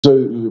So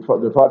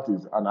the fact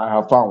is, and I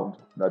have found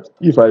that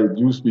if I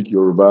do speak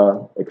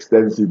Yoruba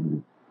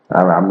extensively,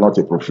 and I'm not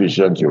a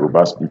proficient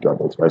Yoruba speaker,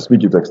 but if I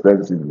speak it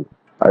extensively,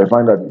 I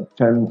find that it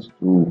tends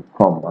to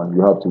come, and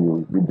you have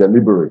to be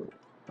deliberate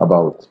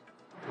about,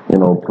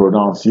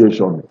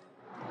 pronunciation.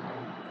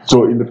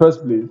 So in the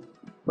first place,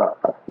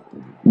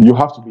 you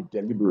have to be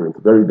deliberate,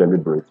 very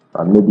deliberate,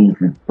 and maybe if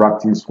you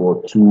practice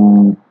for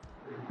 2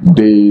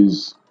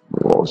 days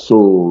or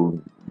so,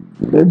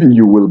 maybe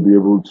you will be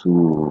able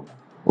to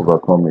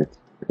overcome it.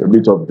 A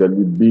bit of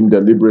being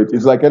deliberate.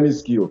 It's like any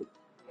skill.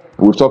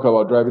 We've talked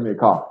about driving a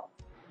car.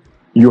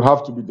 You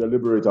have to be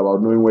deliberate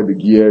about knowing where the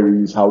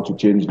gear is, how to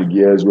change the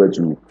gears, where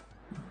to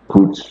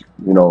put,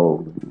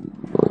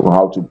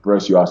 how to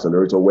press your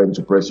accelerator, when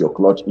to press your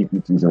clutch if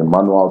it is a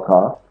manual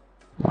car,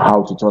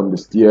 how to turn the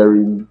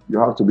steering. You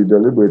have to be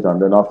deliberate,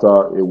 and then after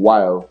a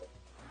while,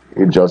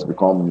 it just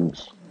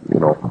becomes,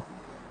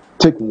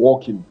 take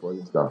walking, for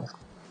instance.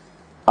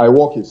 I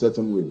walk a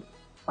certain way.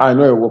 I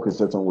know I walk a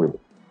certain way.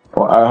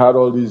 I had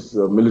all these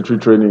military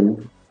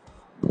training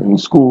in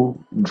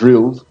school,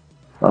 drills,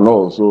 and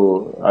all.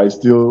 So I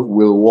still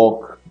will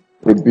walk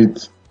a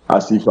bit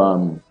as if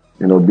I'm,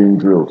 being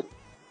drilled.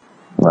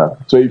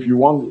 So if you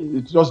want,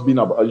 it's just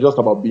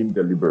about being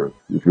deliberate.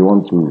 If you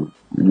want to,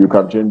 you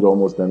can change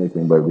almost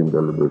anything by being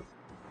deliberate.